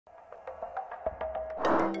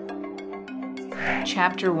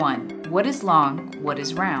Chapter 1. What is long? What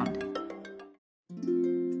is round?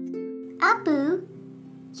 Appu,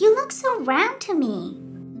 you look so round to me.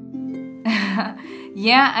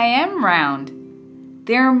 Yeah, I am round.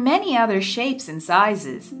 There are many other shapes and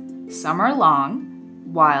sizes. Some are long,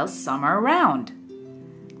 while some are round.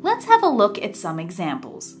 Let's have a look at some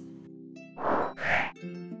examples.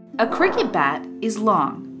 A cricket bat is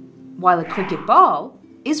long, while a cricket ball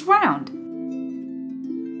is round.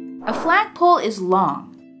 A flagpole is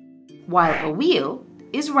long, while a wheel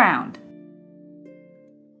is round.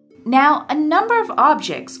 Now, a number of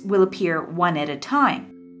objects will appear one at a time.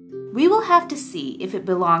 We will have to see if it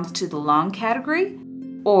belongs to the long category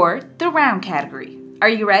or the round category. Are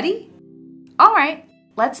you ready? All right,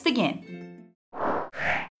 let's begin.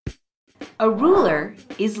 A ruler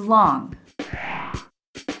is long.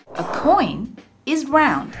 A coin is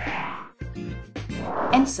round.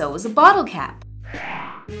 And so is a bottle cap.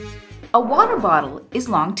 A water bottle is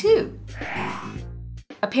long too.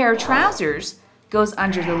 A pair of trousers goes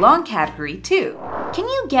under the long category too. Can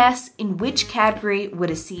you guess in which category would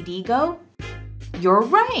a CD go? You're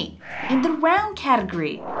right, in the round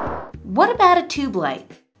category. What about a tube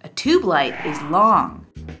light? A tube light is long.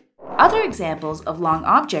 Other examples of long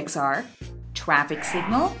objects are traffic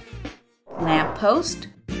signal, lamppost,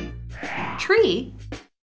 tree,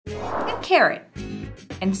 and carrot.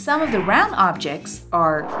 And some of the round objects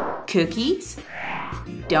are cookies,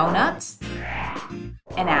 donuts,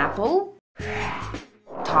 an apple,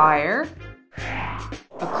 tire,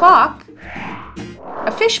 a clock,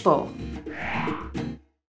 a fishbowl.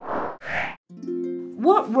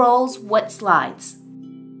 What rolls, what slides?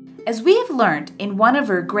 As we have learned in one of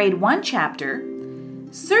our grade 1 chapter,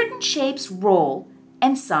 certain shapes roll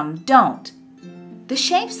and some don't. The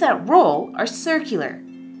shapes that roll are circular,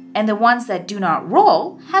 and the ones that do not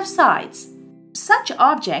roll have sides. Such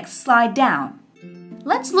objects slide down.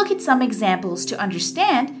 Let's look at some examples to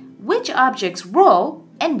understand which objects roll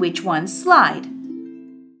and which ones slide.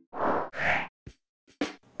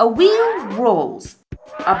 A wheel rolls,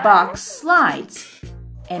 a box slides,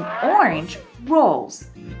 an orange rolls,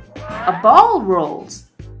 a ball rolls,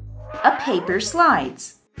 a paper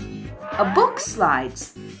slides, a book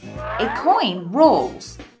slides, a coin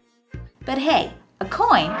rolls. But hey, a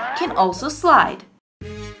coin can also slide.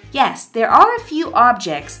 Yes, there are a few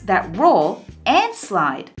objects that roll and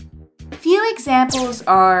slide. Few examples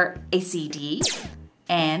are a CD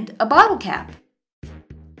and a bottle cap.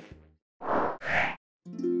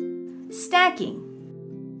 Stacking.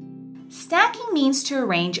 Stacking means to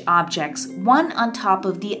arrange objects one on top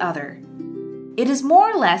of the other. It is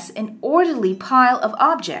more or less an orderly pile of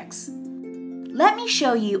objects. Let me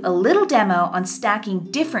show you a little demo on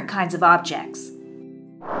stacking different kinds of objects.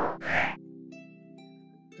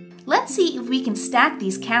 Let's see if we can stack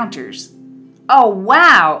these counters. Oh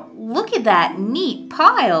wow, look at that neat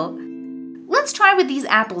pile. Let's try with these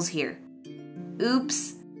apples here.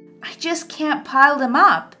 Oops, I just can't pile them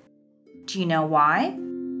up. Do you know why?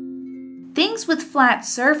 Things with flat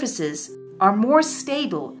surfaces are more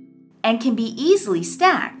stable and can be easily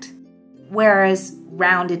stacked, whereas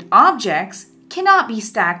rounded objects cannot be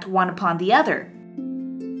stacked one upon the other.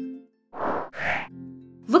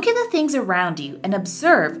 Look at the things around you and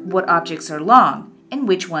observe what objects are long and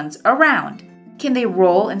which ones are round. Can they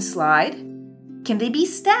roll and slide? Can they be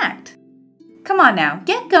stacked? Come on now,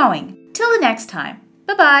 get going. Till the next time.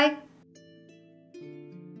 Bye-bye.